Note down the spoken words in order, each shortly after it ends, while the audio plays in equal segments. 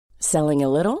Selling a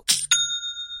little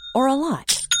or a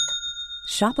lot?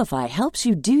 Shopify helps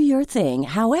you do your thing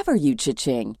however you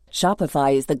cha-ching.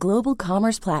 Shopify is the global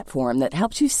commerce platform that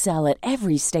helps you sell at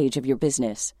every stage of your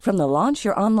business. From the launch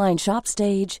your online shop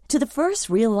stage to the first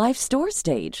real-life store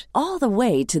stage, all the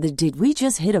way to the did we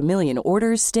just hit a million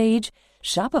orders stage.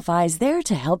 Shopify is there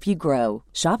to help you grow.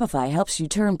 Shopify helps you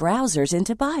turn browsers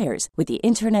into buyers with the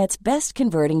internet's best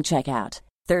converting checkout.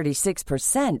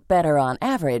 36% better on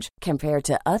average compared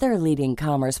to other leading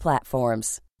commerce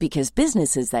platforms. Because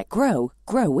businesses that grow,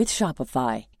 grow with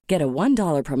Shopify. Get a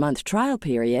 $1 per month trial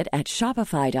period at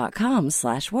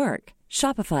shopify.com/work.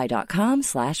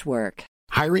 Shopify.com/work.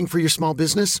 Hiring for your small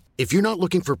business? If you're not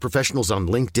looking for professionals on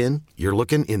LinkedIn, you're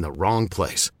looking in the wrong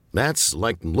place. That's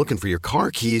like looking for your car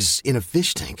keys in a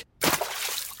fish tank.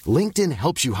 LinkedIn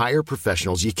helps you hire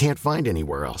professionals you can't find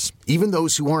anywhere else, even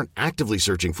those who aren't actively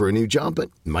searching for a new job but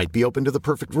might be open to the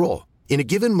perfect role. In a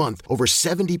given month, over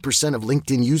 70% of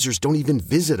LinkedIn users don't even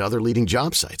visit other leading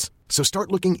job sites. So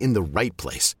start looking in the right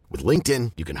place. With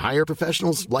LinkedIn, you can hire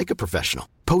professionals like a professional.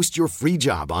 Post your free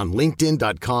job on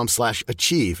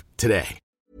linkedin.com/achieve today.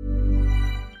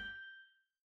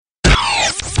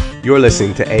 You're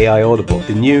listening to AI Audible,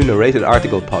 the new narrated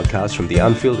article podcast from the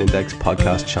Anfield Index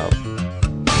podcast channel.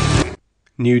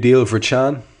 New deal for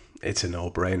Can? It's a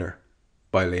no-brainer.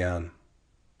 By Leanne.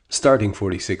 Starting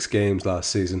 46 games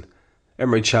last season,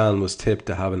 Emre Can was tipped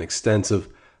to have an extensive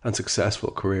and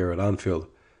successful career at Anfield.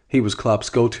 He was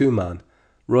Klopp's go-to man,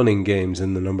 running games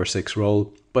in the number 6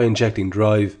 role by injecting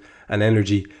drive and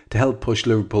energy to help push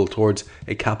Liverpool towards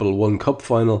a Capital One Cup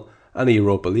final and a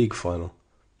Europa League final.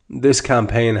 This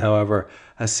campaign, however,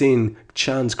 has seen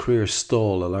Can's career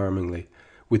stall alarmingly,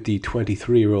 with the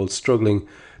 23-year-old struggling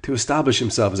to establish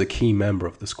himself as a key member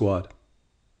of the squad.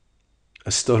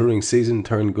 A stuttering season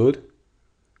turned good?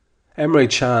 Emre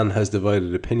Can has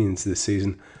divided opinions this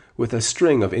season, with a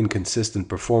string of inconsistent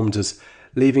performances,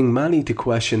 leaving many to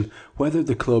question whether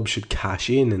the club should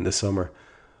cash in the summer,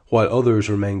 while others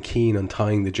remain keen on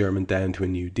tying the German down to a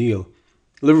new deal.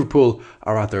 Liverpool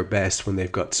are at their best when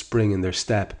they've got spring in their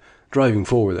step, driving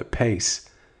forward at pace.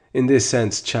 In this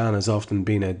sense, Can has often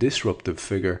been a disruptive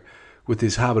figure, with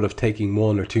his habit of taking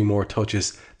one or two more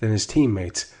touches than his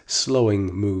teammates,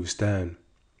 slowing moves down.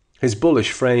 His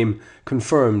bullish frame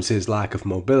confirms his lack of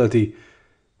mobility,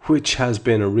 which has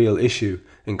been a real issue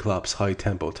in Klopp's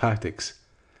high-tempo tactics.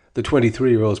 The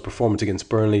 23-year-old's performance against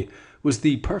Burnley was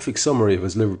the perfect summary of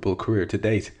his Liverpool career to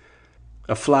date.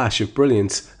 A flash of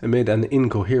brilliance amid an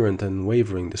incoherent and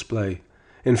wavering display.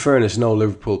 In fairness, no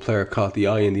Liverpool player caught the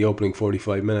eye in the opening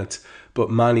 45 minutes,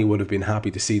 but many would have been happy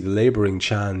to see the labouring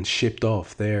Can shipped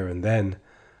off there and then.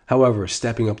 However,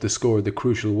 stepping up to score the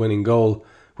crucial winning goal,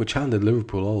 which handed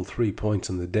Liverpool all 3 points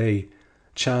on the day,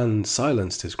 Can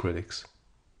silenced his critics,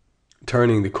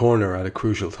 turning the corner at a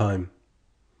crucial time.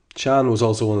 Can was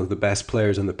also one of the best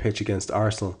players on the pitch against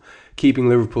Arsenal, keeping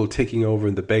Liverpool ticking over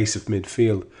in the base of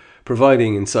midfield,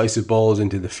 providing incisive balls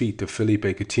into the feet of Felipe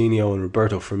Coutinho and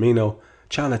Roberto Firmino.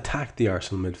 Can attacked the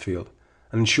Arsenal midfield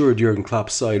and ensured Jurgen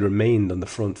Klopp's side remained on the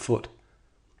front foot.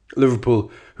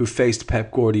 Liverpool, who faced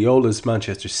Pep Guardiola's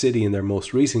Manchester City in their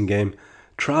most recent game,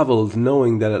 travelled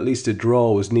knowing that at least a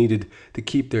draw was needed to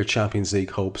keep their Champions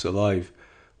League hopes alive.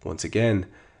 Once again,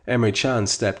 Emre Can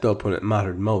stepped up when it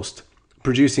mattered most,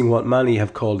 producing what many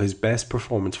have called his best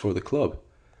performance for the club.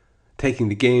 Taking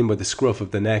the game by the scruff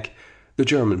of the neck, the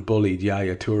German bullied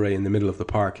Yaya Toure in the middle of the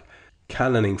park,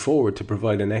 cannoning forward to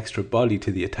provide an extra body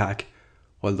to the attack,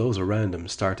 while those around him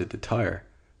started to tire.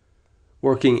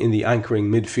 Working in the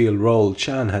anchoring midfield role,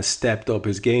 Can has stepped up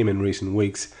his game in recent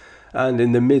weeks, and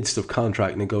in the midst of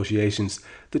contract negotiations,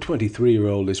 the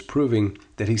 23-year-old is proving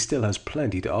that he still has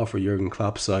plenty to offer Jurgen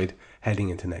Klopp's side heading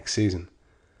into next season.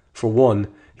 For one,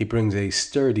 he brings a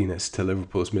sturdiness to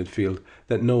Liverpool's midfield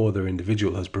that no other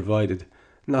individual has provided,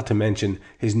 not to mention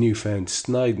his newfound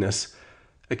snideness,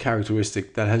 a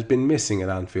characteristic that has been missing at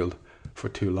Anfield for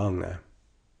too long now.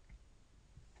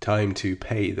 Time to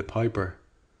pay the piper.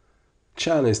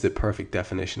 Can is the perfect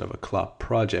definition of a Klopp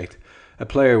project, a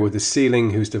player with a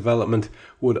ceiling whose development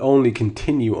would only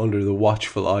continue under the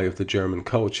watchful eye of the German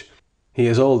coach. He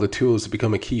has all the tools to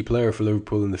become a key player for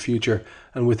Liverpool in the future,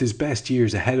 and with his best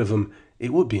years ahead of him,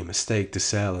 it would be a mistake to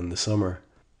sell in the summer.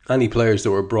 Any players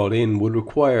that were brought in would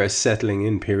require a settling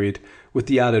in period, with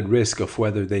the added risk of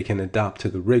whether they can adapt to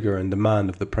the rigour and demand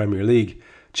of the Premier League.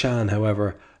 Can,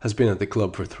 however, has been at the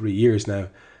club for 3 years now,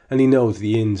 and he knows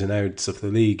the ins and outs of the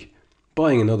league.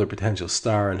 Buying another potential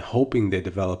star and hoping they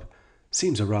develop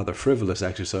seems a rather frivolous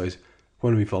exercise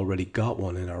when we've already got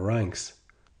one in our ranks.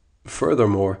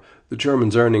 Furthermore, the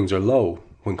German's earnings are low,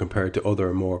 when compared to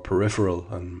other more peripheral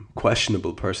and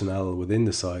questionable personnel within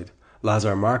the side.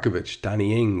 Lazar Markovic,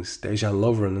 Danny Ings, Dejan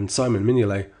Lovren and Simon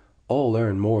Mignolet all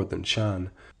earn more than Can,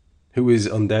 who is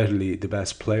undoubtedly the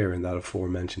best player in that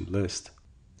aforementioned list.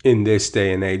 In this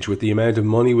day and age, with the amount of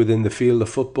money within the field of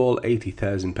football,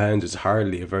 £80,000 is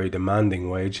hardly a very demanding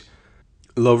wage.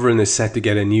 Lovren is set to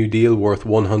get a new deal worth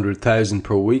 $100,000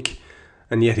 per week,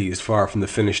 and yet he is far from the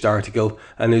finished article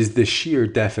and is the sheer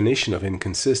definition of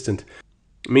inconsistent.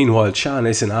 Meanwhile, Can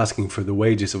isn't asking for the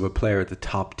wages of a player at the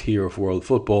top tier of world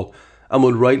football and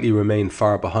would rightly remain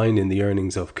far behind in the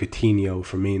earnings of Coutinho,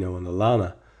 Firmino and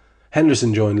Lallana.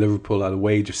 Henderson joined Liverpool at a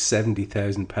wage of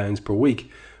 £70,000 per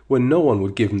week when no one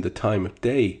would give him the time of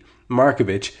day.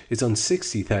 Markovic is on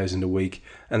 £60,000 a week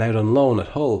and out on loan at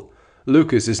Hull.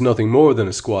 Lucas is nothing more than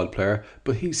a squad player,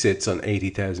 but he sits on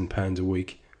 £80,000 a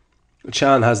week.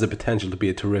 Can has the potential to be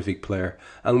a terrific player,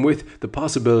 and with the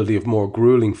possibility of more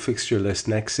gruelling fixture list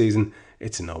next season,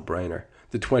 it's a no-brainer.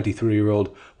 The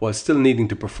 23-year-old, while still needing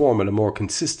to perform at a more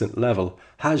consistent level,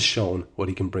 has shown what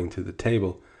he can bring to the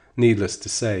table. Needless to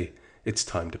say, it's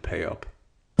time to pay up.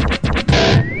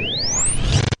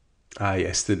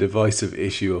 Yes, the divisive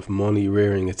issue of money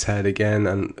rearing its head again,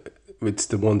 and it's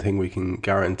the one thing we can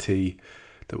guarantee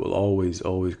that will always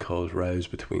cause rows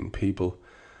between people,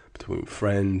 between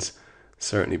friends,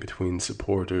 certainly between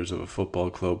supporters of a football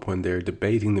club when they're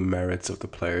debating the merits of the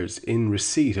players in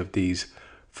receipt of these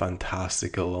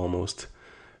fantastical, almost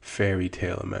fairy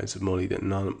tale amounts of money that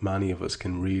not many of us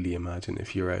can really imagine.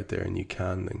 If you're out there and you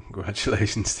can, then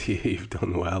congratulations to you, you've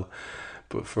done well.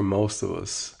 But for most of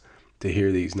us, to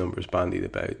hear these numbers bandied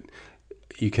about,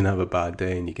 you can have a bad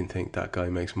day and you can think that guy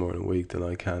makes more in a week than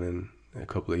I can in a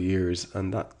couple of years,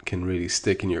 and that can really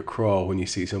stick in your craw when you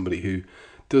see somebody who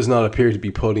does not appear to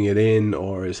be putting it in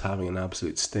or is having an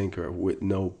absolute stinker with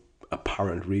no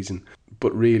apparent reason.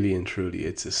 But really and truly,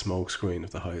 it's a smokescreen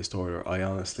of the highest order. I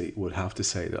honestly would have to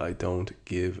say that I don't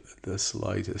give the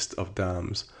slightest of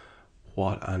damns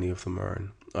what any of them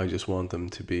earn. I just want them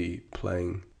to be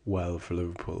playing well for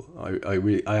Liverpool.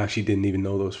 I actually didn't even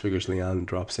know those figures. Leanne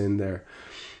drops in there,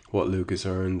 what Lucas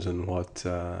earns and what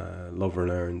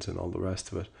Lovren earns and all the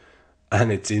rest of it.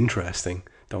 And it's interesting.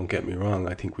 Don't get me wrong,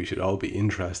 I think we should all be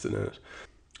interested in it.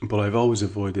 But I've always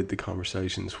avoided the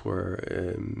conversations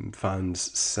where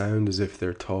fans sound as if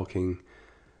they're talking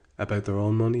about their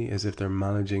own money, as if they're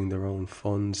managing their own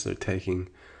funds, they're taking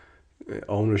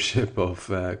ownership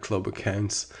of club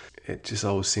accounts. It just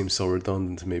always seems so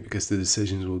redundant to me, because the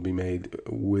decisions will be made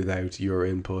without your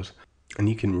input. And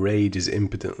you can rage as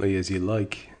impotently as you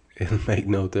like. It'll make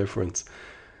no difference.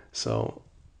 So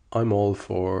I'm all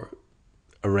for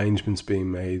arrangements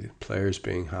being made, players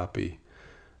being happy,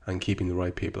 and keeping the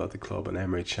right people at the club. And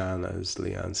Emre Can, as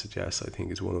Leanne suggests, I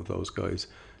think is one of those guys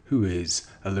who is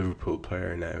a Liverpool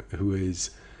player now, who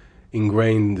is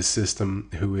ingrained in the system,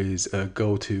 who is a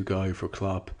go-to guy for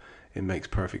Klopp. It makes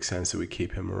perfect sense that we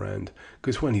keep him around,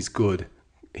 because when he's good,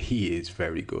 he is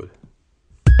very good.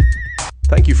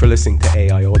 Thank you for listening to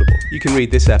AI Audible. You can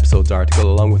read this episode's article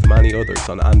along with many others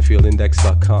on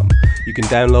AnfieldIndex.com. You can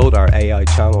download our AI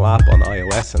channel app on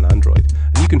iOS and Android.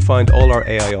 And you can find all our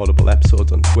AI Audible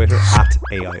episodes on Twitter at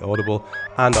AI Audible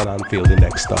and on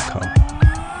AnfieldIndex.com.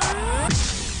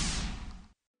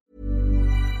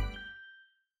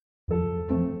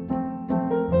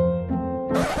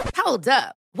 Hold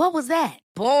up. What was that?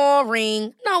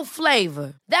 Boring. No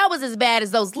flavor. That was as bad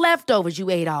as those leftovers you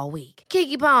ate all week.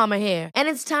 Keke Palmer here. And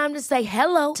it's time to say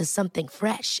hello to something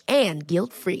fresh and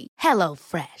guilt-free. Hello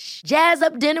Fresh. Jazz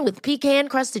up dinner with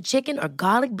pecan-crusted chicken or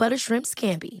garlic butter shrimp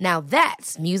scampi. Now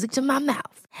that's music to my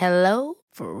mouth. Hello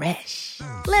Fresh.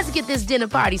 Let's get this dinner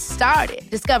party started.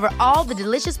 Discover all the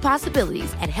delicious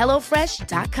possibilities at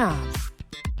HelloFresh.com.